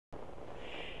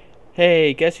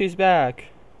Hey, guess who's back?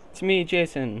 It's me,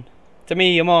 Jason. It's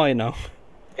me, Amino.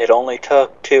 It only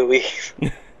took 2 weeks.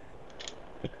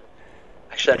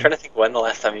 Actually, I'm trying to think when the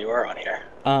last time you were on here.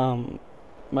 Um,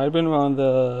 might have been around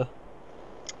the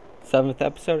 7th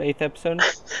episode, 8th episode.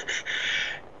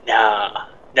 Nah.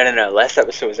 No. Last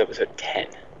episode was episode 10.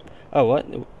 Oh, what?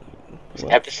 It was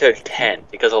What? episode 10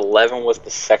 because 11 was the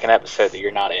second episode that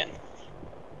you're not in.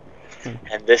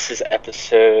 And this is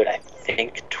episode, I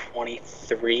think,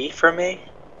 23 for me.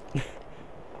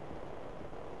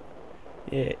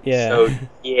 Yeah. So,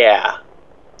 yeah.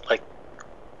 Like,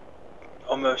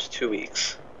 almost 2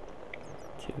 weeks.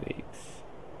 2 weeks.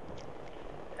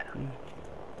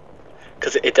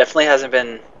 Because it definitely hasn't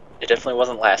been, it definitely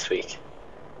wasn't last week.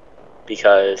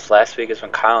 Because last week is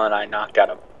when Kyle and I knocked out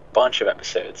a bunch of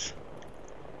episodes.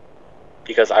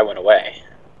 Because I went away.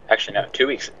 Actually, no, 2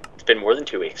 weeks. It's been more than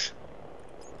 2 weeks.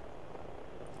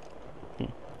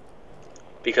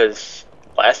 Because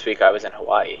last week I was in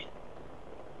Hawaii.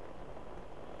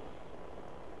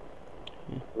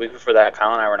 The week before that,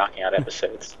 Kyle and I were knocking out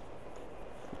episodes.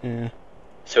 Yeah.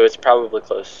 So it's probably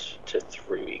close to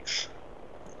 3 weeks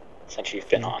since you've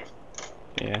been on.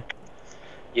 Yeah,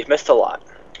 You've missed a lot.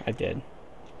 I did.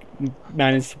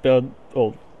 Managed to build,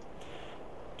 well,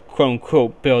 quote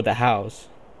unquote, build a house.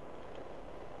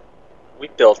 We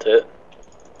built it.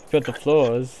 Built the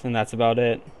floors, and that's about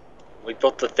it. We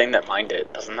built the thing that mined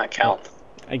it. Doesn't that count?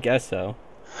 I guess so.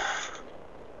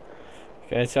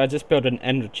 Okay, so I just built an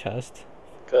ender chest.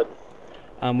 Good.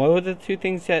 What were the two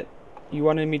things that you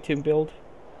wanted me to build?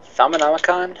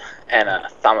 Thaumanomicon and a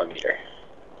Thaumometer.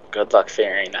 Good luck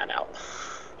figuring that out.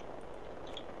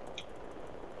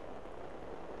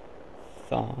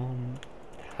 How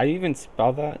do you even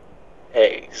spell that?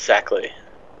 Hey, exactly.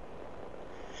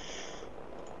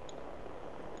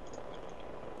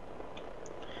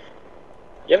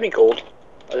 You have any gold?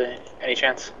 Any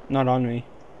chance? Not on me.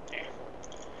 Yeah.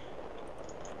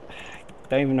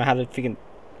 Don't even know how to freaking.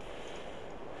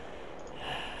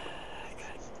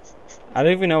 I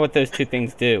don't even know what those two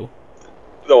things do.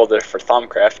 Well, they're for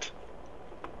Thaumcraft.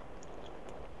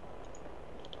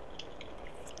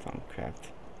 Thaumcraft.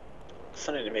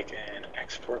 So I need to make an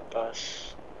export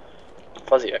bus.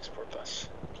 Fuzzy export bus.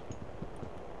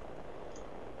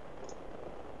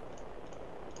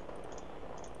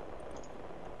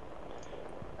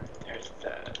 There's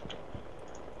that.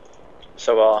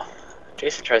 So,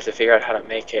 Jason tries to figure out how to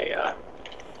make a,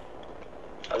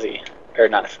 fuzzy, or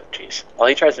not a, jeez. While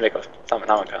he tries to make a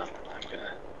Thaumanomicon, I'm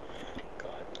gonna go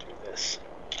ahead and do this.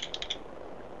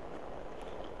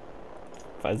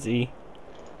 Fuzzy.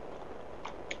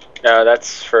 No,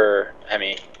 that's for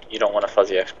Emmy. You don't want a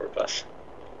fuzzy export bus.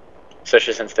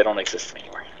 Especially since they don't exist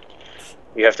anymore.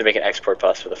 You have to make an export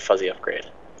bus with a fuzzy upgrade.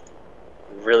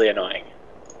 Really annoying.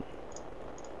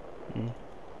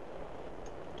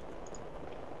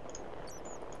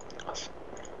 Awesome.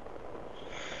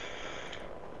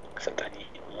 Except I need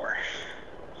more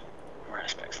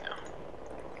aspects now.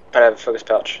 But I have a focus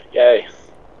pouch. Yay.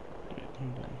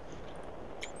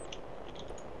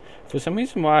 For some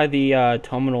reason, why the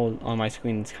terminal on my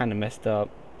screen is kind of messed up.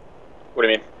 What do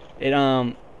you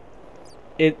mean?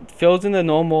 It fills in the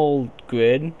normal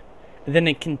grid, and then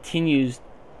it continues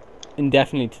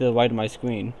indefinitely to the right of my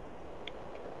screen.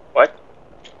 What?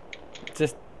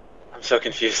 Just I'm so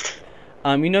confused.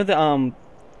 you know the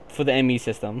for the ME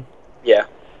system. Yeah.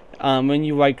 When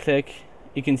you right click,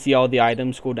 you can see all the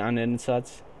items, scroll down and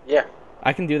such. Yeah.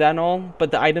 I can do that and all,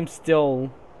 but the items still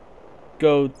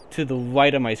go to the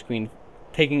right of my screen,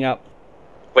 taking up.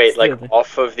 Wait, like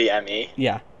off of the ME?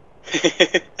 Yeah.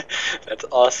 That's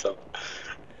awesome.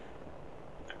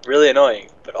 Really annoying,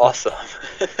 but awesome.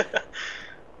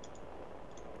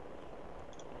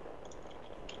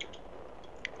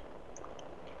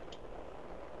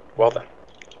 Well then.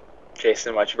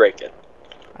 Jason, why'd you break it?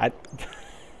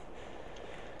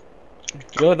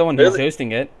 You're the one who's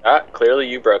hosting it. Clearly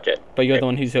you broke it. But you're the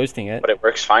one who's hosting it. But it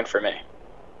works fine for me.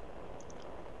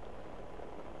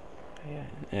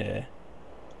 Yeah.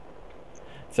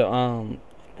 So, God.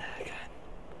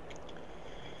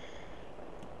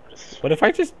 What if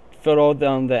I just filled all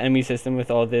the ME system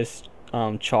with all this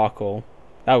charcoal?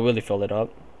 That would really fill it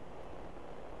up.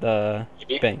 The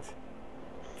banks.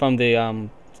 From the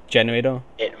generator.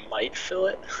 It might fill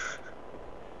it.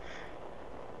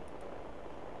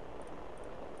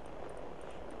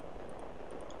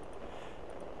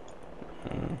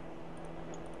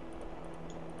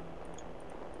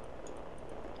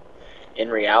 In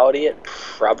reality, it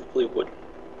probably wouldn't.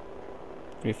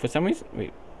 Wait, for some reason,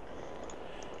 wait,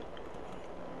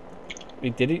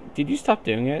 did you stop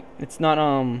doing it? It's not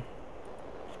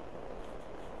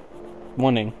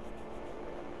wanting.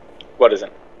 What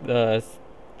isn't?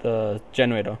 The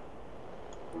generator.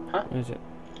 Huh? What is it?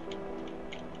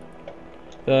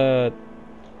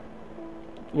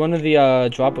 One of the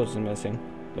droppers is missing.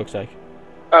 Looks like.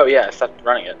 Oh yeah, I stopped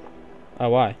running it. Oh,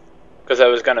 why? Because I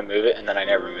was gonna move it and then I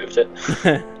never moved it.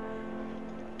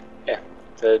 Yeah,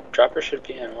 the dropper should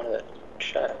be in one of the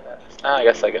chests. Ah, I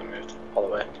guess I got moved all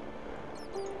the way.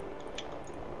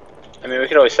 I mean, we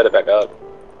could always set it back up.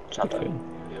 It's not that big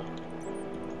a deal.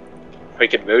 We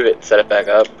could move it, set it back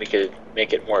up. We could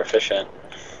make it more efficient.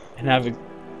 And have it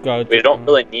go. We don't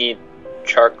really need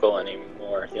charcoal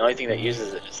anymore. The only thing that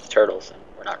uses it is the turtles, and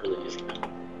we're not really using it.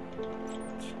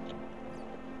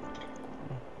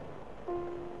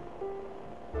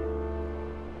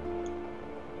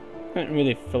 I didn't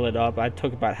really fill it up. I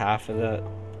took about half of the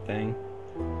thing.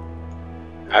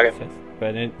 Okay.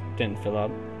 But it didn't fill up.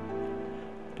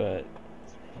 But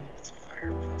It's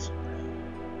fire plus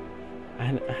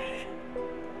How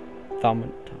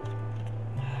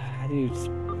do you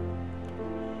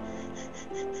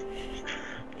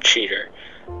cheater.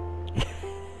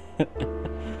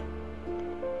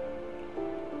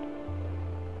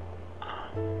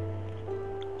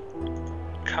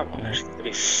 Come on, there's gonna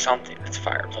be something that's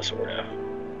fire plus ordo.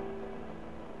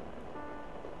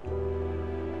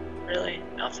 Really?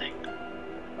 Nothing?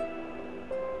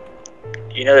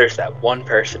 You know there's that one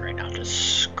person right now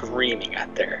just screaming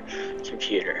at their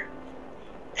computer.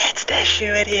 It's this,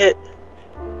 you idiot!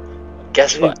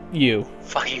 Guess what? You.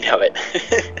 Fucking know it.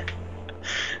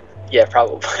 Yeah,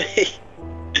 probably.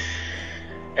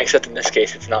 Except in this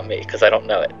case it's not me, because I don't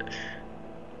know it.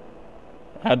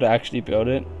 How to actually build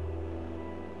it?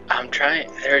 I'm trying.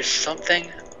 There's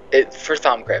something. For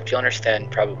Thaumcraft, you'll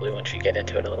understand probably once you get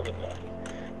into it a little bit more.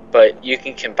 But you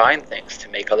can combine things to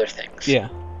make other things. Yeah.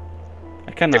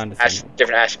 I kind of understand.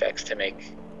 Different aspects to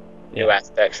make new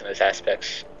aspects, and those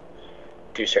aspects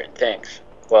do certain things.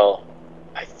 Well,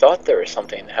 I thought there was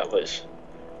something that was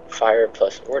fire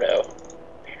plus ordo.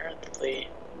 Apparently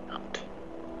not.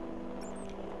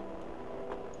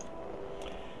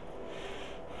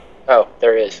 Oh,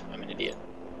 there is. I'm an idiot.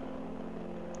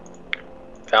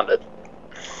 Found it.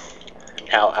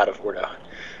 Now out of ordo.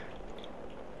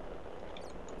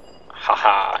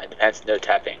 Haha, advanced no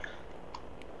tapping.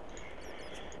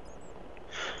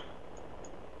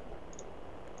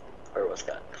 Where was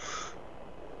that?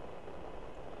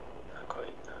 Not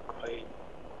quite.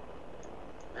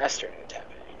 Master no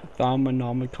tapping.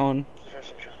 Thaumanomicon.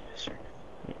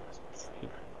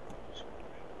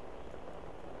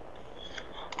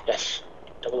 Yes,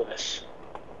 double this.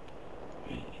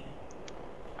 I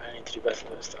need to do both of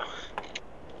those though.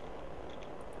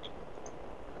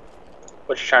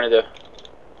 What you trying to do?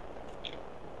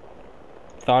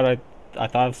 I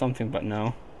thought of something, but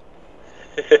no.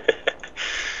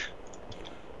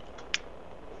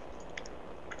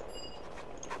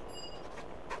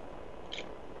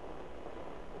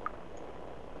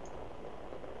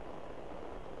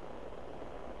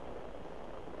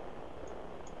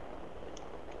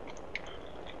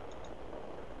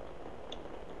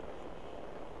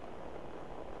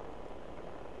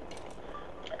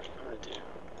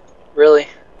 Really?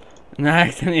 No, I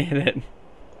accidentally hit it.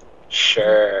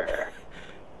 Sure.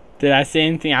 Did I say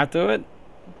anything after it?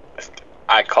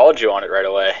 I called you on it right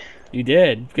away. You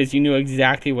did, because you knew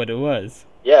exactly what it was.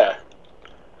 Yeah.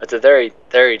 It's a very,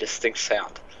 very distinct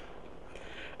sound.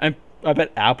 I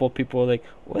bet Apple people are like,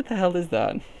 what the hell is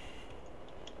that?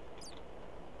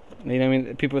 You know what I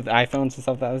mean? People with iPhones and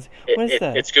stuff, what is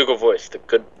that? It's Google Voice, the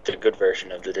good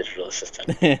version of the digital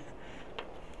assistant.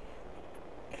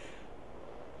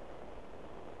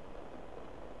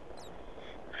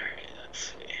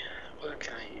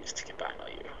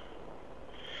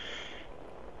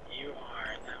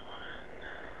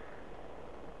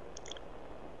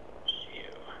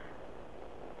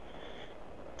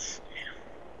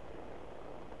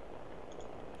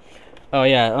 Oh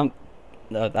yeah,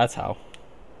 no, that's how.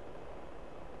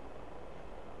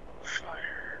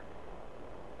 Fire.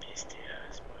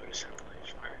 Bestias, motorcycle,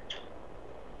 fire.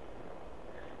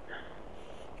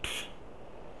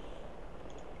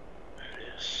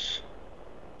 Modus.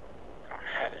 I don't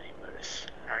have any modus.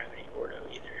 I don't have any ordo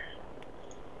either.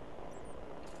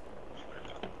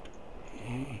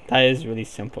 That is really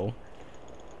simple.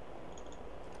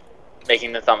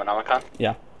 Making the Thaumanomicon?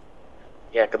 Yeah.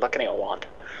 Yeah, good luck getting a wand.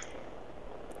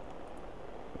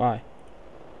 Why?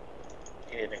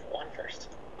 You need to make a wand first.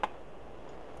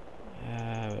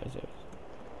 Where is it?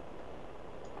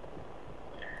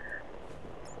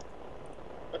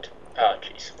 What? Oh,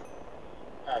 jeez.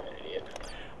 I'm an idiot.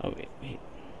 Oh, wait.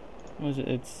 What was it?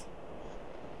 It's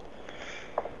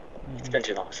been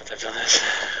too long since I've done this.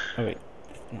 Oh, wait.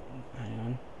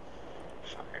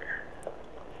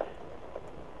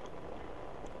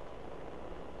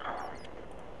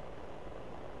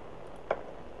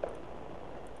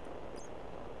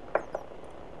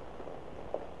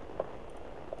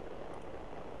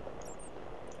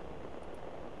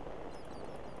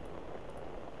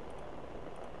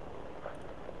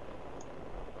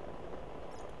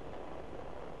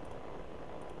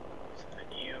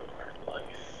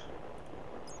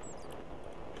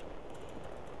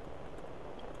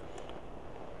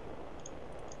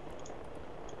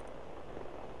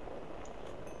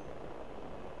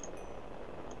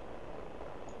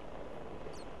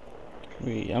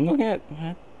 Wait, I'm looking at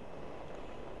what?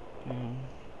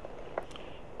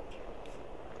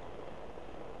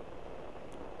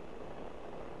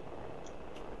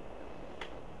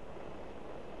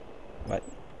 What?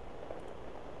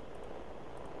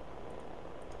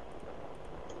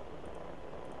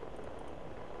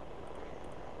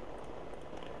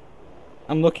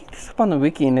 I'm looking this up on the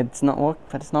wiki and it's not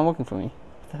working for me.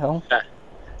 What the hell?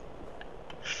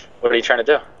 What are you trying to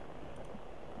do?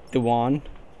 The wand.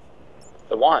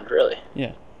 The wand, really?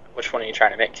 Yeah. Which one are you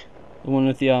trying to make? The one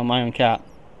with the iron cap.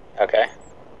 Okay.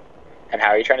 And how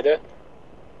are you trying to do it?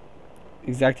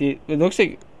 Exactly. It looks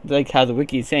like how the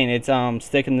wiki is saying. It's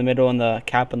stick in the middle and the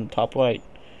cap on the top right.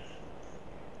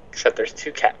 Except there's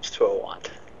 2 caps to a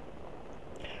wand.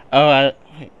 Oh,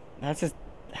 wait, that's just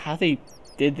how they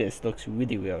did this. Looks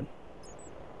really weird.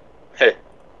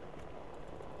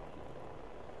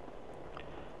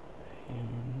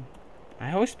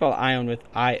 I always spell iron with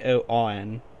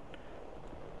I-O-R-N.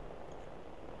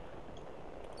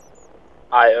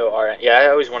 I-O-R-N. Yeah, I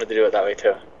always wanted to do it that way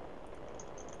too.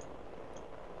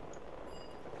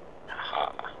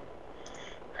 Aha.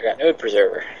 I got node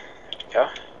preserver. There we go.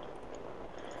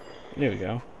 There we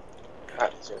go.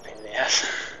 God, this is a pain in the ass.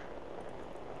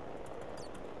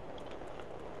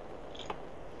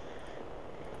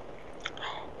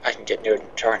 I can get node in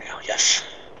jar now, yes.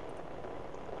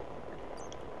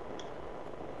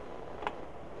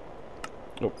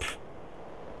 Nope.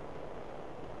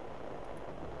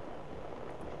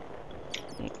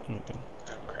 Oh,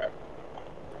 crap.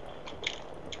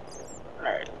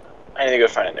 Alright. I need to go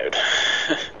find a node.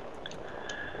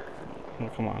 Oh,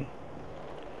 come on.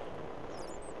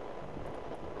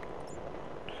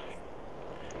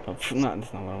 Oh, that's not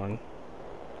what I wanted.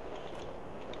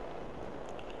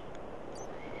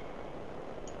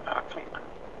 Oh, come on.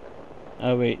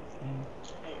 Oh, wait.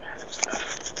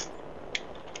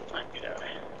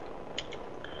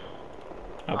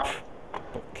 Oh,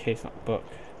 bookcase, not book.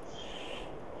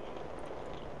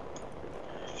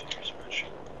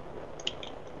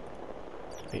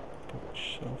 Wait,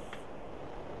 bookshelf.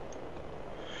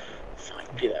 Fine,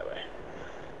 be that way.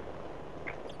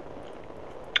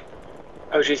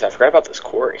 Oh jeez, I forgot about this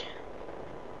quarry.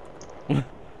 You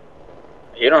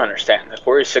don't understand. The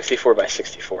quarry is 64 by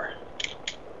 64.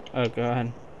 Oh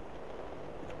god.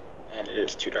 And it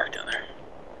is too dark down there.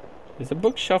 Is a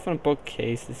bookshelf and a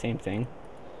bookcase the same thing?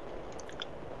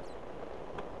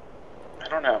 I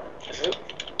don't know. Is it?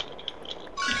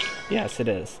 Yes, it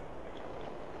is.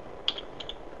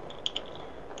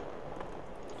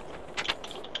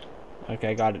 Okay,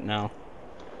 I got it now.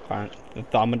 Fine.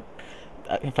 The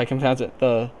if I can pronounce it,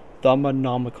 the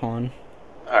Thaumanomicon.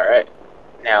 Alright.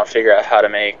 Now figure out how to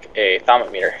make a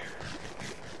thermometer.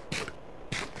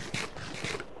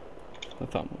 The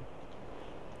thumb.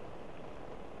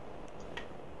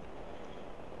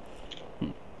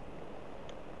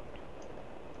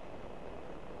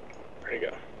 Where'd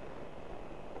it go?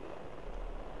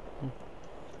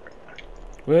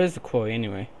 Where is the quarry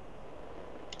anyway?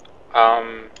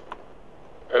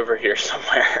 Over here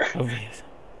somewhere. Over here.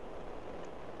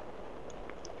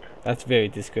 That's very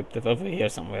descriptive. Over here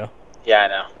somewhere. Yeah, I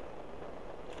know.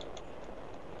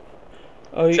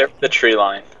 Oh, Except for the tree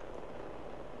line.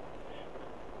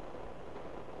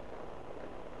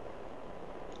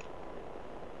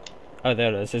 Oh,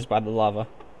 there it is. Just by the lava.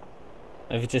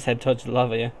 If it just had touched the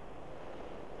lava, yeah.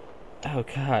 Oh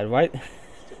god, what?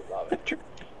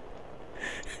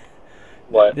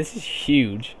 What? This is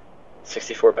huge.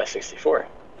 64 by 64.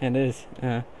 It is.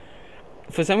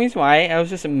 For some reason, why I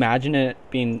was just imagining it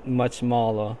being much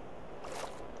smaller.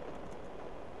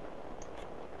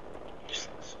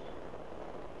 Useless.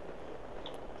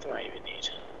 What do I even need?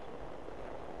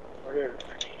 Order of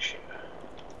furniture.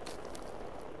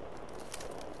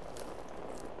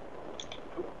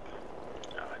 Oop.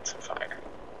 Oh, it's a fire.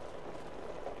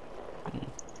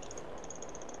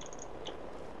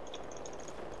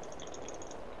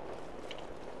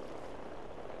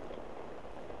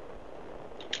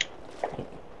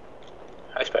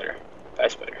 Hi, spider. Bye,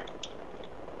 spider.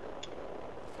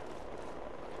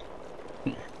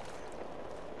 Yeah.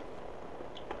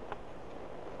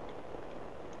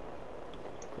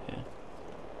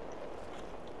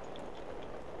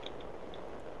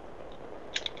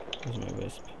 Where's my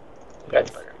wisp? Bad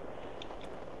spider.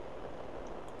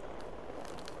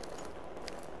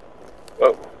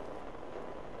 Whoa.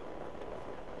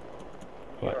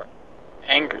 What? You're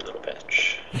angry little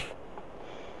bitch.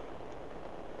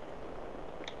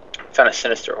 Found a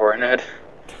sinister ore node.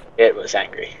 It was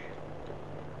angry.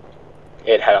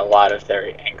 It had a lot of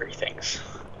very angry things.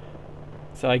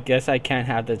 So I guess I can't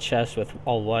have the chest with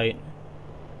all white.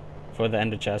 for the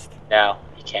ender chest. No,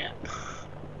 you can't.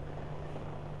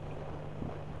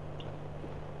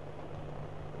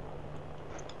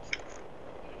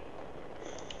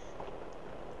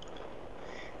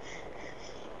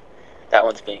 That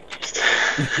one's being used.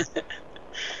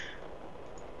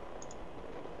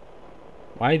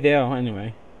 Why there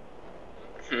anyway?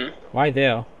 Hmm? Why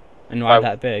there? And why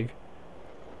that big?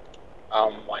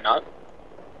 Why not?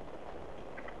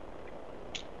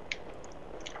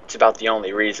 It's about the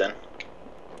only reason.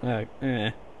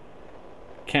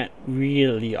 Can't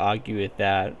really argue with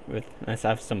that unless I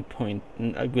have some point,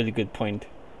 a really good point,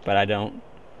 but I don't.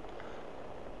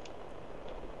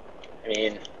 I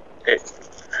mean,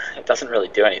 it doesn't really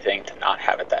do anything to not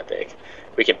have it that big.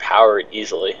 We can power it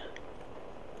easily.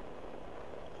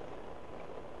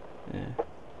 Yeah.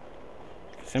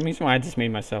 For some reason why I just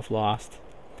made myself lost.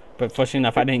 But fortunately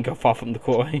enough, I didn't go far from the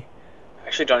quarry. I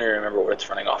actually don't even remember what it's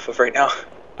running off of right now.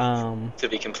 To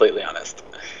be completely honest.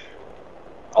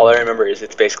 All I remember is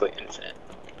it's basically infinite.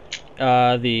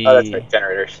 Oh, that's right,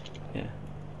 generators. Yeah.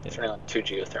 It's running on 2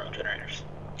 geothermal generators.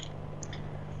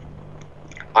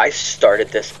 I started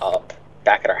this up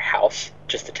back at our house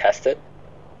just to test it,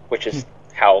 which is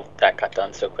how that got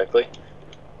done so quickly.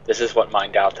 This is what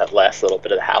mined out that last little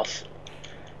bit of the house.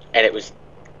 And it was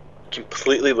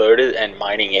completely loaded and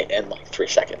mining it in like 3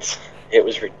 seconds. It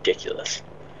was ridiculous.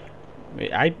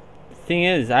 Wait, thing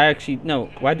is, I actually, no,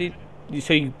 why did you,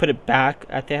 so you put it back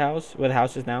at the house, where the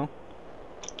house is now?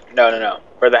 No.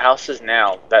 Where the house is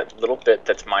now, that little bit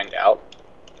that's mined out,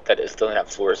 that doesn't have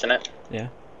floors in it. Yeah.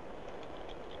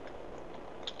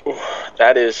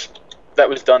 That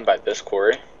was done by this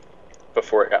quarry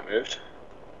before it got moved.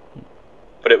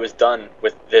 But it was done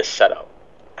with this setup,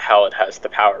 how it has the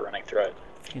power running through it.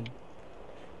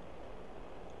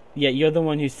 Yeah, you're the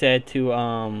one who said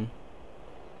to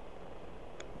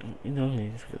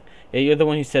you're the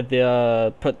one who said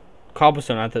put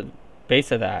cobblestone at the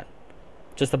base of that,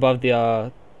 just above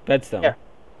the bedstone.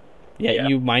 Yeah,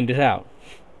 you mined it out.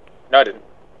 No, I didn't.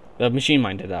 The machine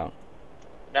mined it out.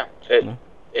 No,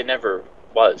 it never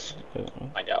was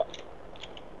mined out,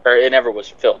 or it never was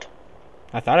filled.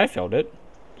 I thought I filled it.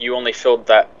 You only filled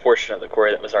that portion of the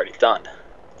quarry that was already done.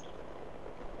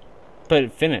 But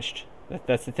it finished.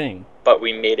 That's the thing. But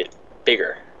we made it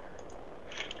bigger.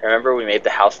 Remember we made the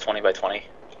house 20 by 20?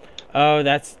 Oh,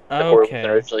 that's okay. The quarry was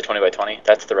originally 20 by 20.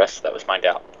 That's the rest that was mined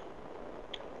out.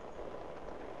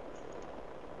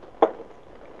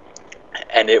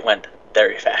 And it went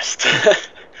very fast.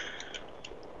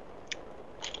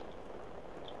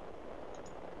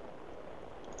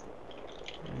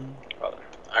 Well,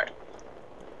 alright.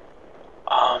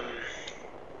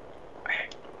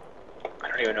 I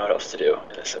don't even know what else to do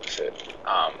in this episode.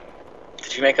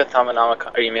 Did you make a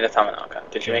Thaumcraft? Or you made a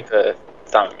Thaumcraft? Did you make a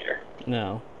thermometer?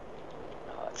 No.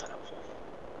 Oh, that's not helpful.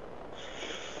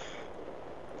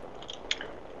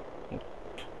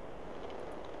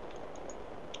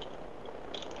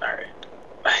 Alright.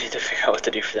 I need to figure out what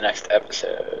to do for the next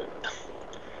episode.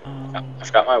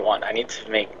 I've got my wand. I need to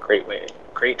make great wood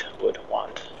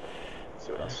wand. Let's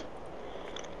see what else.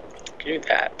 I can do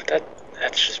that, but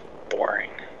that's just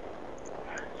boring.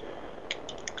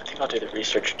 I think I'll do the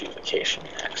research duplication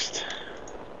next.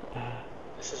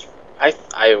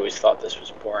 I always thought this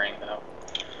was boring though.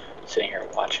 Sitting here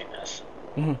watching this.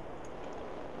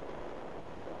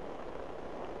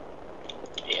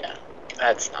 Yeah,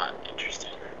 that's not interesting.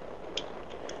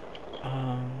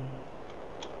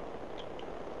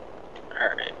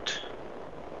 Alright.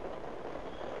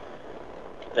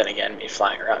 Then again, me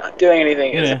flying around not doing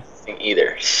anything isn't interesting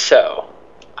either. So,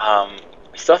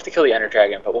 we still have to kill the Ender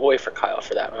Dragon, but we'll wait for Kyle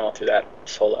for that. We won't do that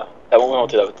solo. We won't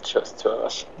do that with just the 2 of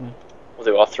us. We'll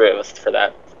do all 3 of us for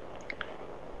that.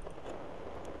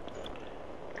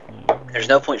 There's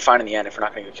no point finding the end if we're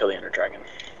not going to go kill the Ender Dragon.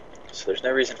 So there's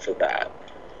no reason for that.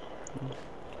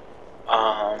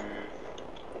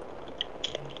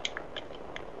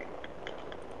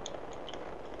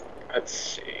 Let's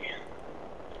see.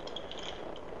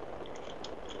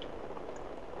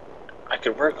 I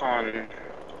could work on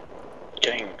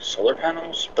getting solar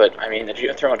panels, but I mean the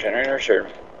geothermal generators are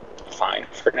fine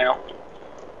for now.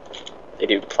 They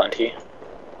do plenty.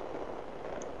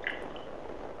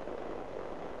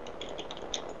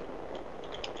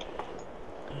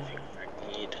 I think what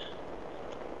I need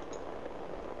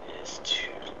is to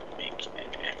make an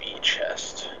ME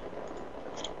chest.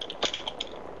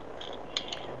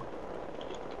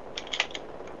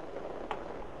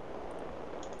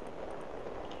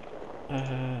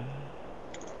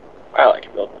 Wow, I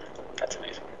can build one. That's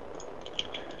amazing.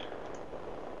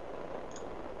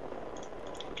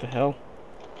 What the hell?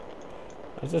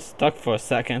 I was just stuck for a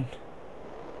second.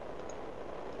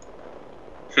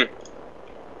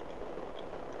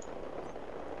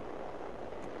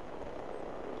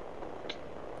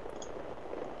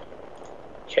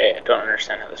 don't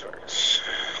understand how this works.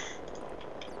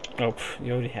 Oh,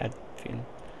 you already had.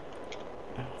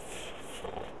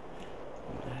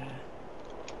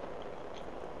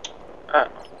 Oh,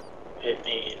 it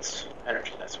needs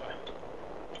energy, that's why.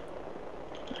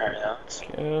 Alright, now let's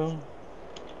go.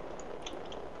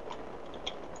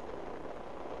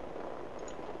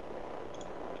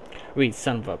 Wait,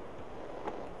 son of a.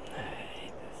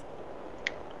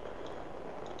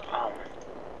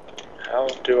 How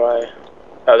do I...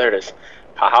 Oh, there it is.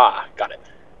 Haha, got it.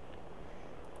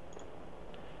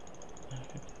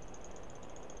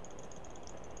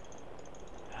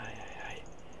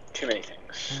 Too many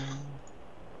things.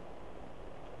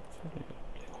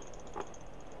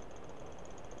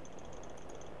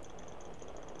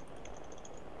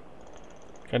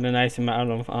 Got a nice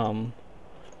amount of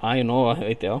iron ore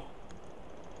right there.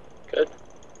 Good.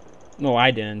 No,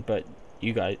 I didn't, but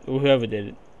you guys, whoever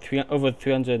did it, over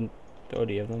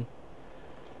 330 of them.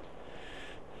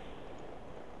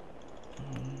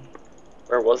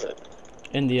 Where was it?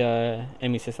 In the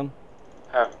ME system.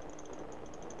 Oh.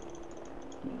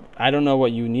 I don't know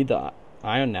what you need the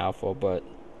iron now for, but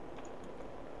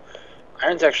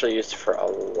iron's actually used for a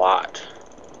lot.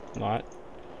 Not.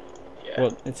 Yeah.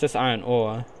 Well, it's just iron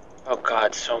ore. Oh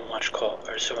god, so much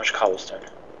cobblestone.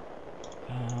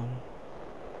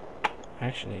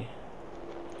 Actually.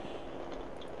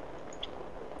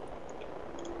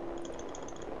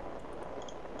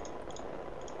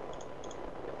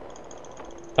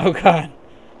 Oh god.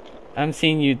 I'm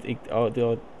seeing you. Oh, the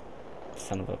old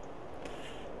son of a.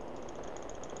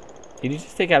 Did you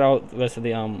just take out all the rest of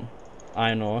the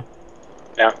iron ore?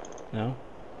 No. No.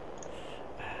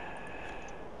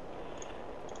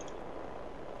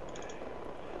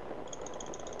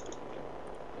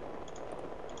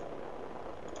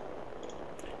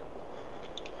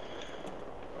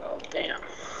 Well, damn.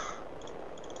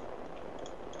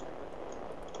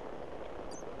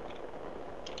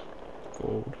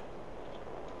 Gold.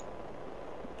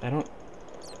 I don't.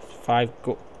 5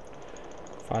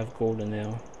 gold in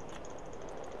there.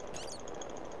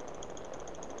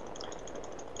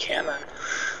 Cannon.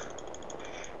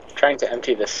 I'm trying to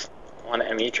empty this one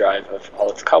ME drive of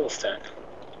all its cobblestone.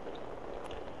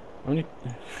 Only.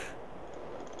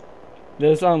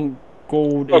 There's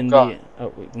gold Oh, in God. the.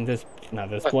 Oh wait, there's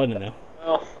there's What blood in there.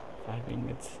 Well, 5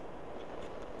 ingots.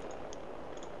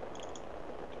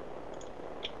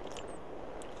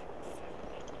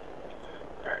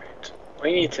 alright.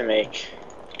 We need to make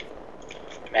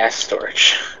mass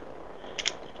storage.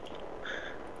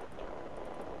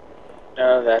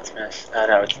 No, that's mass.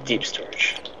 No, it's deep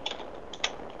storage.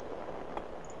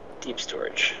 Deep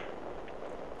storage.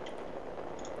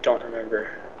 Don't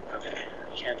remember. Okay,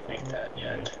 I can't make that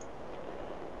yet.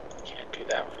 Can't do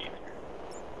that one either.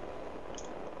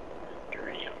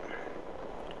 Uranium.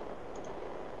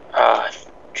 Ah,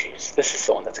 jeez. This is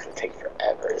the one that's going to take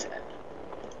forever, isn't it?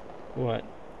 What?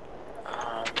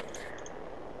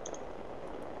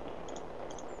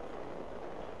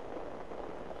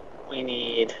 We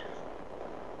need...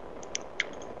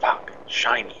 Fuck.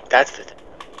 Shiny. That's the thing.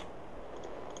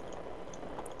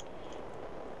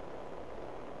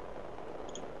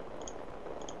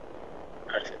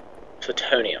 What is it?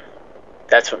 Plutonium.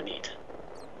 That's what we need.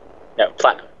 No,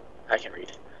 platinum. I can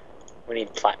read. We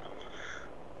need platinum.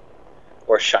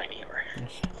 Or shiny ore.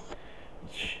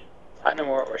 Platinum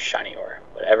ore or shiny ore.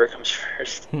 Whatever comes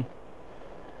first.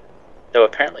 Though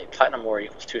apparently platinum ore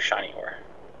equals 2 shiny ore.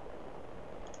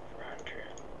 400.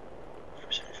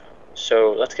 475.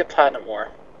 So let's get platinum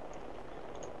ore.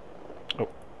 Oh.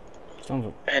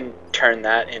 And turn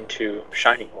that into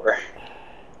shiny ore.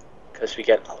 Because we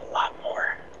get a lot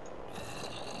more.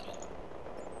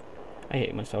 I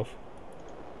hate myself.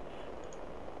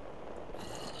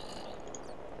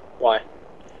 Why?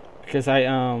 Because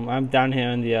I'm down here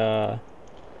in the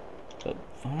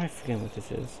why am I forgetting what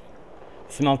this is?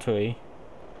 Smeltery.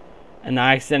 And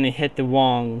I accidentally hit the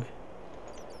wrong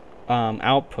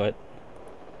output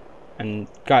and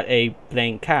got a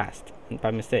blank cast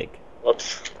by mistake.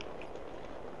 Whoops.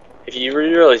 If you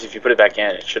realize if you put it back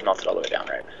in, it should melt it all the way down,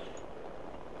 right?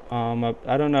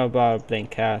 I don't know about a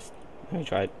blank cast. Let me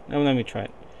try it. No, let me try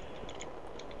it.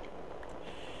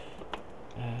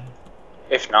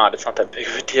 If not, it's not that big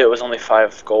of a deal. It was only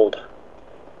 5 gold.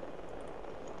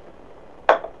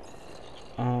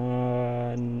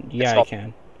 Yeah, I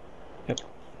can. Yep.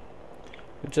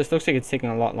 It just looks like it's taking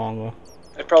a lot longer.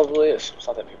 It probably is. It's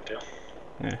not that big of a deal.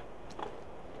 Yeah.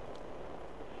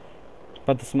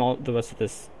 But the rest of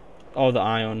this, all the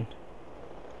iron.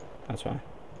 That's why.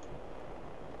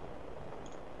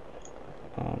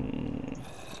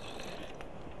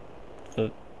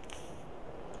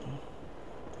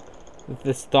 with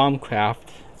this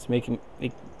Thaumcraft, it's making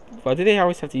like, why do they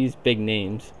always have to use big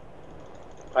names?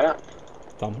 Why not?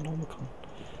 Thaumanomicon.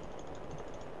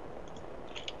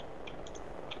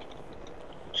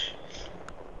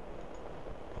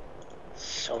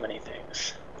 So many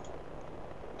things.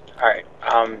 Alright,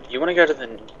 you want to go to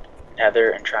the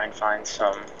Nether and try and find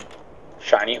some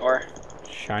shiny ore?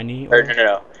 Shiny Or ore?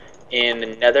 no. In the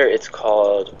Nether, it's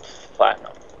called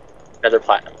platinum. Nether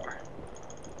platinum ore.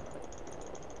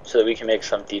 So that we can make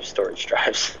some deep storage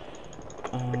drives.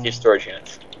 Deep storage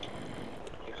units.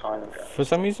 You calling them drives? For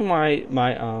some reason, my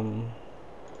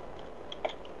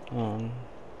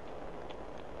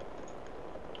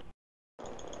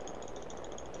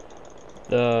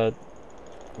the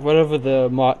whatever the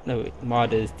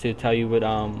mod is to tell you what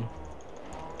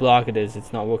block it is,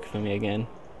 it's not working for me again.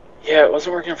 Yeah, it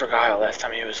wasn't working for Kyle last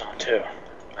time he was on too.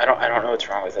 I don't know what's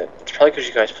wrong with it. It's probably because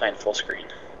you guys playing full screen.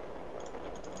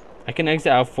 I can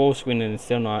exit out full screen and it's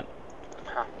still not.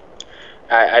 Huh.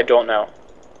 I don't know.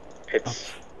 It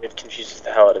confuses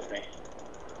the hell out of me.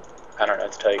 I don't know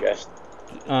what to tell you guys.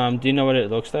 Do you know what it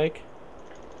looks like?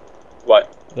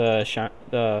 What? The shiny,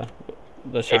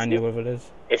 whatever it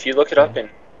is. If you look it up in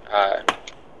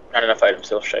not enough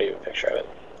items, it'll show you a picture of it.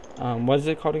 What is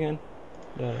it called again?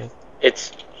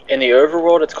 It's in the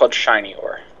overworld. It's called shiny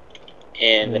ore.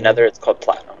 In the Nether, it's called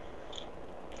platinum.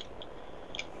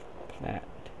 Plat.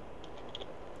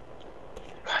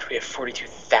 God, we have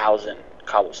 42,000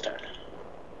 cobblestone.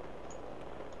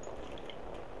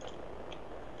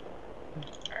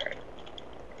 Alright.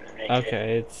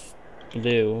 Okay, it's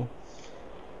blue.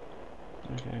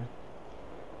 Okay.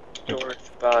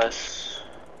 North bus.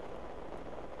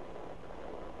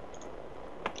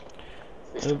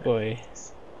 Oh boy.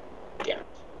 Damn it.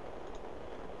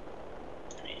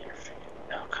 Let me interface.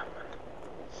 No, come on.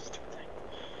 Stupid thing.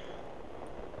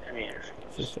 Let me interface.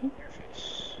 Is this it?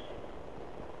 Interface.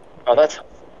 Oh, that's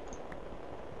helpful.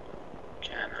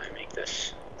 Can I make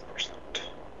this? Of course not.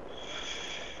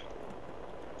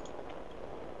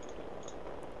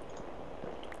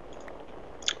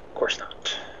 Of course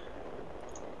not.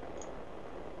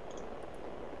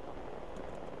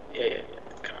 Yeah.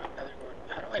 Come on, nether word.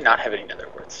 How do I not have any nether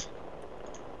words?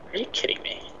 Are you kidding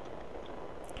me?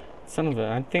 Son of a,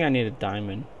 I think I need a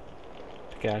diamond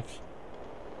pickaxe.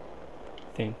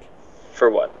 I think. For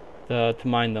what? To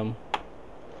mine them.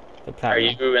 The Are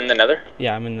platinum. you in the nether?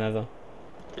 Yeah, I'm in the nether.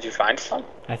 Did you find some?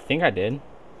 I think I did.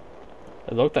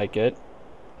 It looked like it.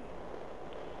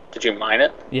 Did you mine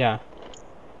it? Yeah.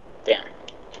 Damn.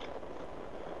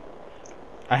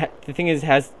 The thing is, it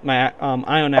has my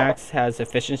iron axe has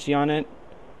efficiency on it.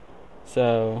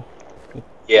 So.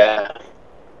 Yeah.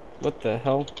 What the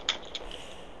hell?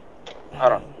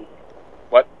 Hold on.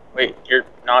 What? Wait, you're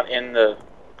not in the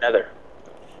nether.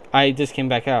 I just came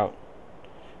back out.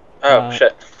 Oh,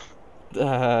 shit.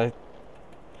 Can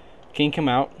you come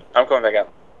out? I'm going back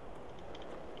out.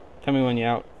 Tell me when you're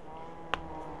out.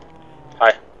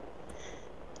 Hi.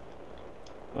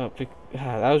 Oh,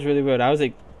 that was really weird. I was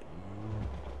like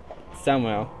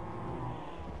somewhere.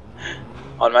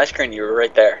 On my screen, you were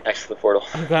right there, next to the portal.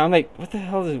 Oh god, I'm like, what the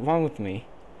hell is wrong with me?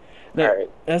 No, Alright.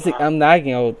 I was like, I'm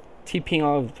lagging. I'm TPing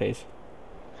all over the place.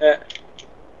 Yeah.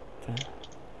 That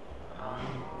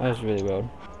was really weird.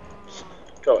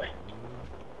 Go away.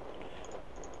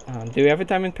 Do we have a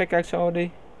diamond pickaxe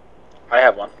already? I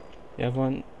have one. You have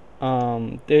one?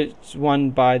 There's one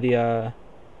by the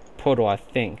portal, I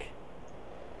think.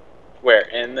 Where?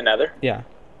 In the nether? Yeah.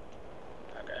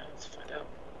 Okay, let's find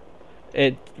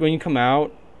out. When you come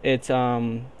out, it's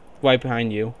right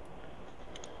behind you.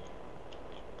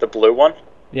 The blue one?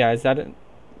 Yeah, is that it?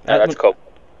 Yeah, that's cobalt.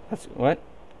 That's what?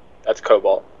 That's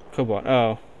cobalt. Cobalt.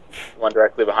 Oh. The one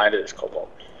directly behind it is cobalt.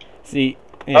 See.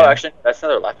 Yeah. Oh, actually, that's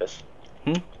another lapis.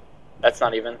 Hmm? That's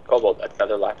not even cobalt. That's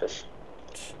another lapis.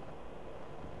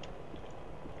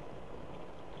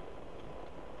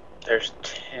 There's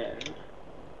tin,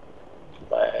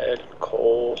 lead,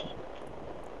 coal,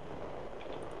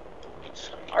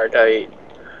 some ardite,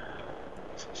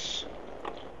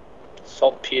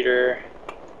 saltpeter.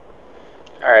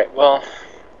 Alright, well,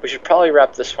 we should probably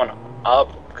wrap this one up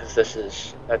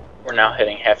because we're now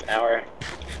hitting half an hour,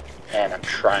 and I'm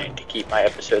trying to keep my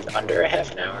episodes under a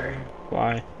half an hour.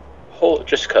 Why?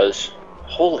 Just because,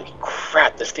 holy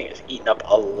crap, this thing is eating up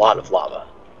a lot of lava.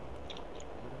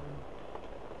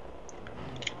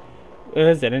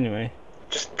 Where is it anyway?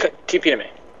 Just TP to me.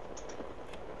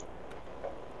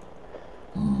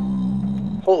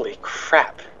 Holy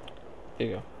crap. There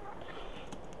you go.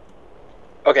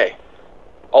 Okay,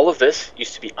 all of this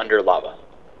used to be under lava.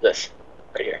 This,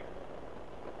 right here.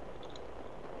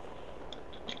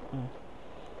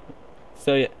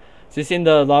 So yeah, So you saying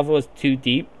the lava was too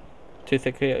deep, too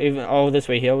thick? Even all this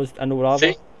way here was under lava.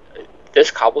 See, this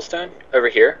cobblestone over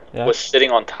here Yeah. was sitting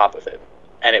on top of it,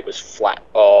 and it was flat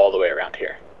all the way around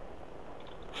here.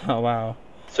 Oh wow.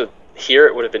 So here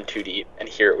it would have been 2 deep, and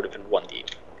here it would have been 1 deep.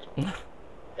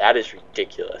 That is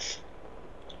ridiculous.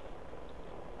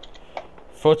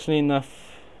 Fortunately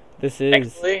enough, this is.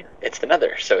 Thankfully, it's the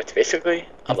Nether, so it's basically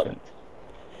unlimited.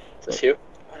 Is this you?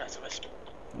 Oh no, it's a wisp.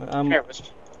 Come here,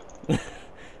 wisp. Come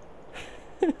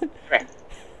here.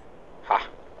 Ha.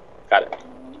 Got it.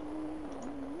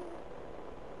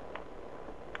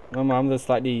 My mom, the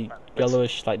slightly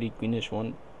yellowish, slightly greenish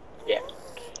one. Yeah.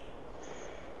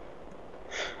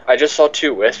 I just saw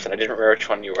 2 wisps, and I didn't remember which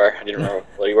one you were. I didn't remember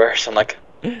what you were, so I'm like,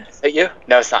 is that you?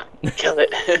 No, it's not. Kill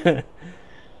it.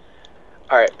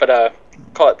 Alright, but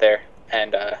call it there,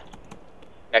 and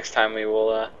next time we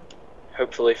will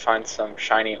hopefully find some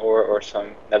shiny ore or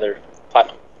some nether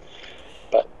platinum.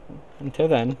 But until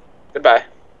then, goodbye.